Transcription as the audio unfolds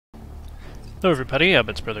Hello everybody,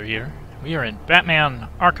 Abbott's brother here. We are in Batman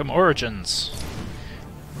Arkham Origins.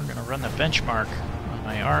 We're going to run the benchmark on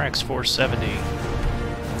my RX 470.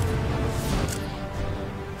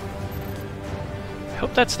 I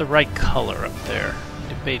hope that's the right color up there. I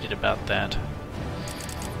debated about that.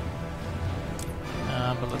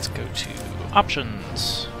 But let's go to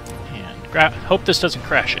options and hope this doesn't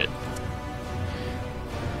crash it.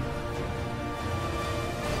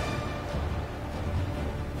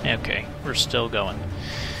 Okay, we're still going.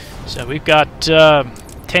 So we've got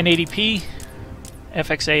 1080p,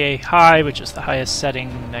 FXAA high, which is the highest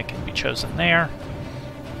setting that can be chosen there.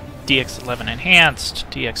 DX11 enhanced,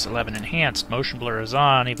 DX11 enhanced, motion blur is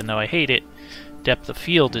on, even though I hate it. Depth of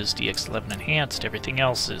field is DX11 enhanced, everything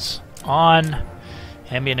else is on.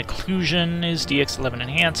 Ambient occlusion is DX11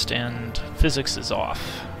 enhanced, and PhysX is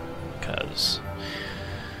off. Because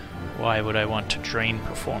why would I want to drain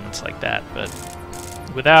performance like that? But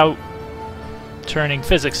without turning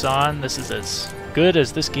PhysX on, this is as good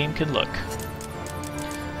as this game can look.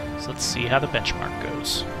 So let's see how the benchmark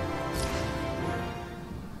goes.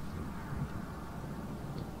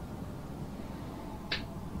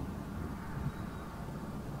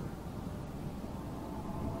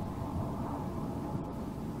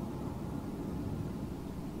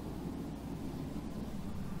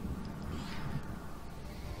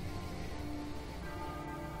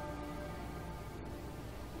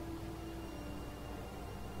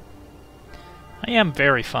 I am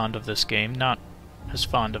very fond of this game, not as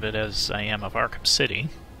fond of it as I am of Arkham City.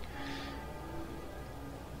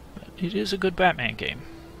 But it is a good Batman game.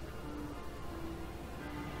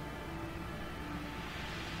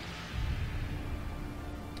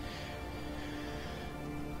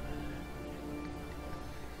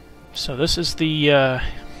 So this is the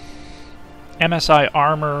MSI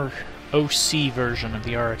Armor OC version of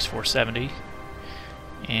the RX 470.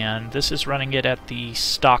 And this is running it at the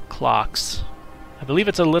stock clocks. I believe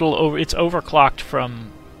it's a little it's overclocked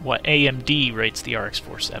from what AMD rates the RX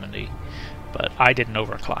 470, but I didn't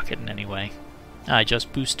overclock it in any way. I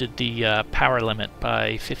just boosted the power limit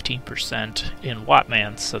by 15% in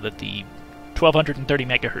Wattman so that the 1230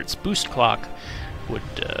 megahertz boost clock would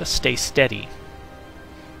stay steady.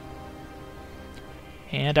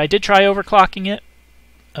 And I did try overclocking it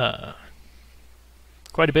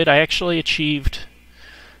quite a bit. I actually achieved...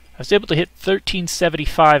 I was able to hit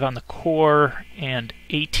 1375 on the core and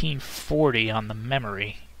 1840 on the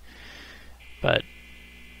memory,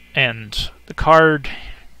 and the card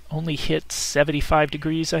only hit 75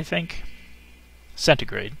 degrees, I think,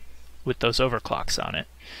 centigrade, with those overclocks on it.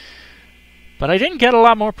 But I didn't get a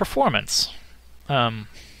lot more performance. I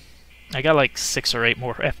got like 6 or 8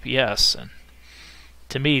 more FPS, and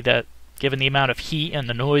to me that, given the amount of heat and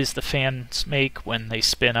the noise the fans make when they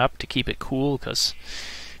spin up to keep it cool, because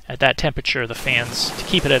at that temperature, the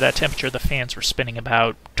fans were spinning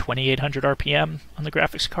about 2800 RPM on the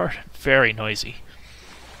graphics card. Very noisy.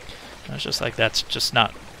 I was just like, that's just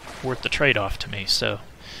not worth the trade-off to me. So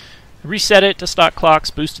I reset it to stock clocks,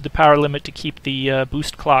 boosted the power limit to keep the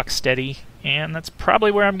boost clock steady, and that's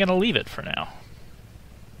probably where I'm going to leave it for now.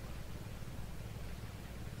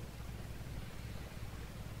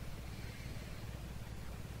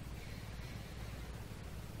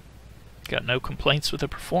 Got no complaints with the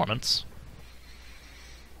performance.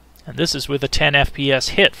 And this is with a 10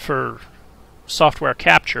 FPS hit for software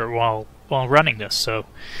capture while running this, so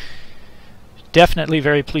definitely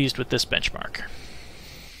very pleased with this benchmark.